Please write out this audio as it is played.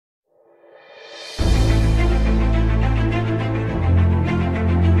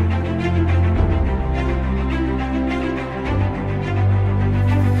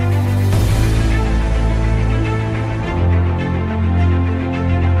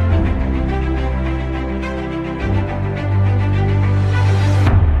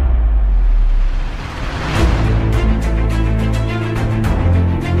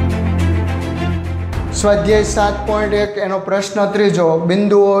સ્વાધ્યાય 7.1 એનો પ્રશ્ન ત્રીજો,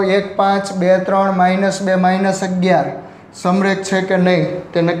 બિંદુઓ 1, 5, 2, 3, -2, -11 સમરેખ છે કે નહીં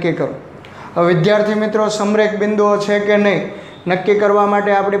તે નક્કી કરો. હવે વિદ્યાર્થી મિત્રો, સમરેખ બિંદુઓ છે કે નહીં નક્કી કરવા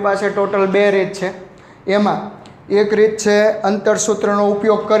માટે આપણી પાસે ટોટલ 2 રીત છે. એમાં એક રીત છે અંતરસૂત્રનો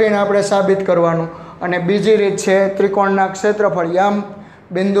ઉપયોગ કરીને આપણે સાબિત કરવાનું, અને બીજી રીત છે ત્રિકોણના ક્ષેત્રફળ યામ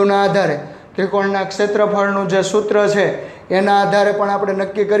બિંદુના આધારે ત્રિકોણના ક્ષેત્રફળનું જે સૂત્ર છે એના આધારે પણ આપણે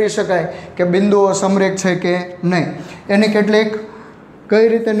નક્કી કરી શકાય કે બિંદુઓ સમરેખ છે કે નહીં. એની કેટલીક કઈ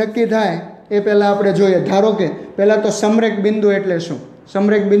રીતે નક્કી થાય એ પહેલાં આપણે જોઈએ. ધારો કે પહેલાં તો સમરેખ બિંદુ એટલે શું?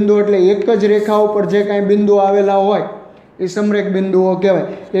 સમરેખ બિંદુ એટલે એક જ રેખા ઉપર જે કાંઈ બિંદુ આવેલા હોય એ સમરેખ બિંદુઓ કહેવાય.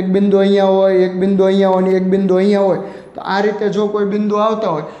 એક બિંદુ અહીંયા હોય, એક બિંદુ અહીંયા હોય, એક બિંદુ અહીંયા હોય, તો આ રીતે જો કોઈ બિંદુ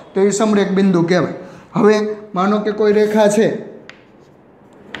આવતા હોય તો એ સમરેખ બિંદુ કહેવાય. હવે માનો કે કોઈ રેખા છે,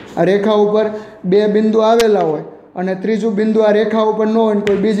 આ રેખા ઉપર 2 બિંદુ આવેલા હોય અને ત્રીજું બિંદુ આ રેખા ઉપર ન હોય ને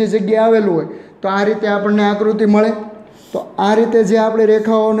કોઈ બીજી જગ્યાએ આવેલું હોય, તો આ રીતે આપણને આકૃતિ મળે. તો આ રીતે જે આપણે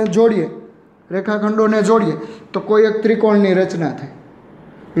રેખાઓને જોડીએ, રેખાખંડોને જોડીએ તો કોઈ એક ત્રિકોણની રચના થાય.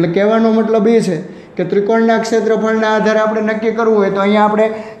 એટલે કહેવાનો મતલબ એ છે કે ત્રિકોણના ક્ષેત્રફળના આધારે આપણે નક્કી કરવું હોય તો અહીંયા આપણે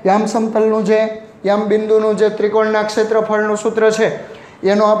યામ સમતલનું જે યામ બિંદુનું જે ત્રિકોણના ક્ષેત્રફળનું સૂત્ર છે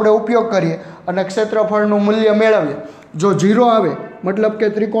એનો આપણે ઉપયોગ કરીએ અને ક્ષેત્રફળનું મૂલ્ય મેળવીએ. જો 0 આવે મતલબ કે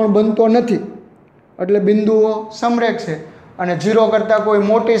ત્રિકોણ બનતો નથી, એટલે બિંદુઓ સમરેખ છે, અને 0 કરતાં કોઈ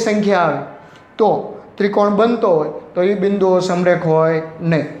મોટી સંખ્યા આવે તો ત્રિકોણ બનતો હોય તો એ બિંદુઓ સમરેખ હોય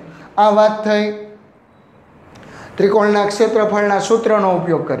નહીં. આ વાત થઈ ત્રિકોણના ક્ષેત્રફળના સૂત્રનો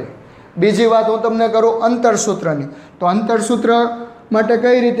ઉપયોગ કરી. બીજી વાત હું તમને કરું અંતરસૂત્રની. તો અંતરસૂત્ર માટે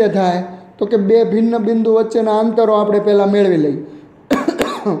કઈ રીતે થાય તો કે 2 ભિન્ન બિંદુ વચ્ચેના અંતરો આપણે પહેલાં મેળવી લઈએ.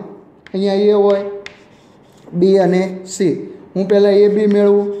 અહીંયા A હોય, B અને C. હું પહેલાં AB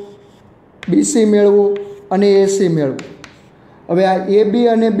મેળવું, BC મેળવું અને AC મેળવું. હવે આ AB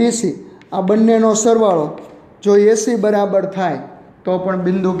અને BC આ બંનેનો સરવાળો જો AC બરાબર થાય તો પણ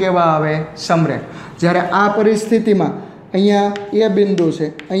બિંદુ કેવા આવે? સમરેખ. જ્યારે આ પરિસ્થિતિમાં અહીંયા A બિંદુ છે,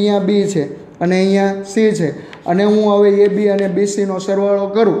 અહીંયા B છે અને અહીંયા C છે, અને હું હવે AB અને BCનો સરવાળો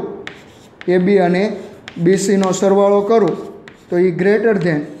કરું, AB અને BCનો સરવાળો કરું તો એ ગ્રેટર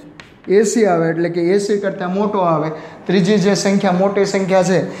ધેન AC આવે, એટલે કે AC કરતાં મોટો આવે. ત્રીજી જે સંખ્યા મોટી સંખ્યા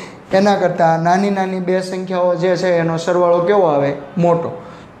છે એના કરતાં નાની નાની 2 સંખ્યાઓ જે છે એનો સરવાળો કેવો આવે? મોટો.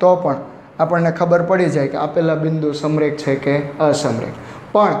 તો પણ આપણને ખબર પડી જાય કે આપેલા બિંદુ સમરેખ છે કે અસમરેખ.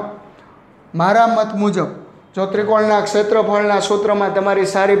 પણ મારા મત મુજબ જો ત્રિકોણના ક્ષેત્રફળના સૂત્રમાં તમારી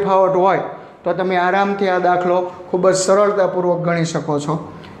સારી ફાવટ હોય તો તમે આરામથી આ દાખલો ખૂબ જ સરળતાપૂર્વક ગણી શકો છો.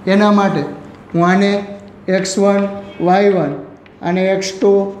 એના માટે હું આને x1 y1, આને x2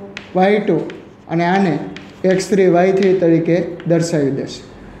 y2 અને આને x3 y3 તરીકે દર્શાવી દેશે.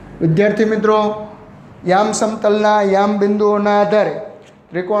 વિદ્યાર્થી મિત્રો, યામ સમતલના યામ બિંદુઓના આધારે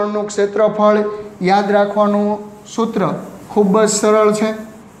ત્રિકોણનું ક્ષેત્રફળ યાદ રાખવાનું સૂત્ર ખૂબ જ સરળ છે.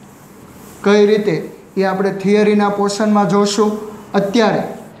 કઈ રીતે એ આપણે થિયરીના પોર્શનમાં જોશું. અત્યારે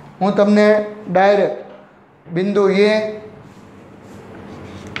હું તમને ડાયરેક્ટ બિંદુ A,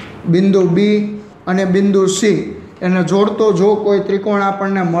 બિંદુ B અને બિંદુ C એને જોડતો જો કોઈ ત્રિકોણ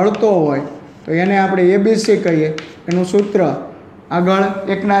આપણને મળતો હોય તો એને આપણે ABC કહીએ. એનું સૂત્ર આગળ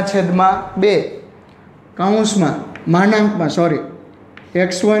 1/2 કૌંસમાં માનાંકમાં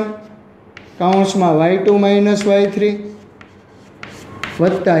x1 કૌંસમાં y2 - y3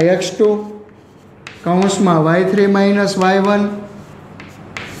 વત્તા x2 કૌંસમાં y3 - y1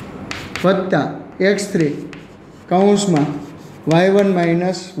 વત્તા x3 કૌંસમાં y1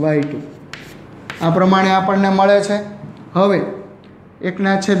 - y2. આ પ્રમાણે આપણને મળે છે. હવે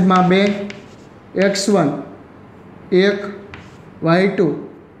 1/2 x1 1 y2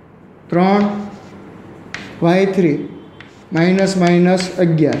 3 y3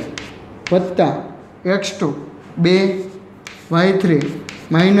 -11 વત્તા x2 2 y3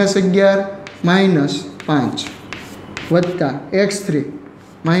 -11 -5 વત્તા x3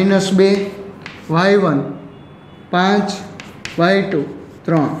 -2 y1 5 y2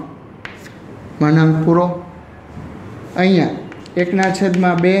 3. માનાંક પૂરો. અહીંયા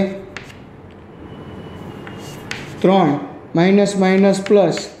 1/2 3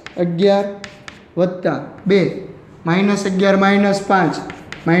 -+ 11 વત્તા 2 -11 -5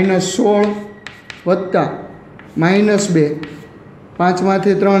 -16 વત્તા -2,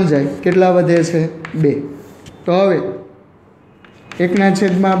 5માંથી 3 જાય, કેટલા વધે છે? 2. તો હવે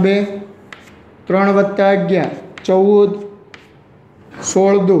 1/2 3 વત્તા 11 14,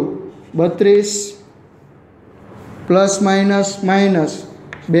 16 દુ 32 પ્લસ માઇનસ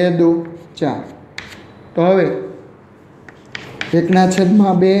 2 દુ 4. તો હવે 1/2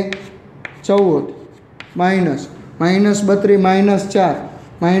 14 -32 -4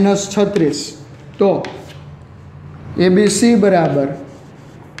 -36, તો ABC બરાબર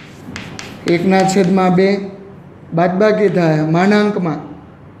 1/2 બાદબાકી થાય માનાંકમાં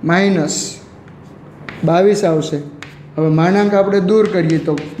 -22 આવશે। હવે માનાંક આપણે દૂર કરીએ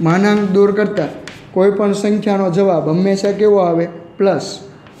તો માનાંક દૂર કરતાં કોઈ પણ સંખ્યાનો જવાબ હંમેશા કેવો આવે પ્લસ।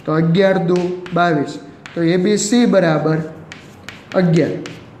 તો 11 દુ 22 તો ABC બરાબર 11।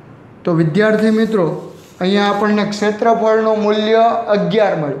 તો વિદ્યાર્થી મિત્રો અહીંયા આપણને ક્ષેત્રફળનું મૂલ્ય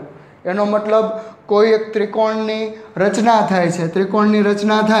 11 મળ્યું। એનો મતલબ કોઈ એક ત્રિકોણની રચના થાય છે, ત્રિકોણની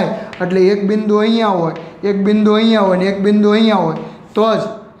રચના થાય એટલે એક બિંદુ અહીંયા હોય, એક બિંદુ અહીંયા હોય ને એક બિંદુ અહીંયા હોય તો જ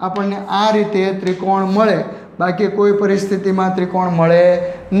આપણને આ રીતે ત્રિકોણ મળે, બાકી કોઈ પરિસ્થિતિમાં ત્રિકોણ મળે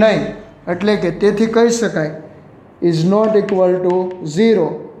નહીં। એટલે કે તેથી કહી શકાય ઇઝ નોટ ઇક્વલ ટુ 0।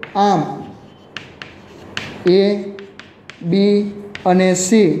 આમ A, B અને C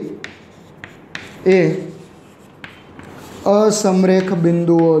એ અસમરેખ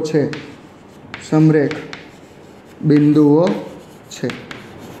બિંદુઓ છે, સમરેખ બિંદુઓ છે।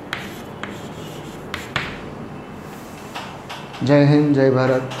 જય હિન્દ, જય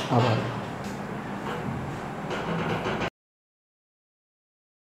ભારત, આભાર।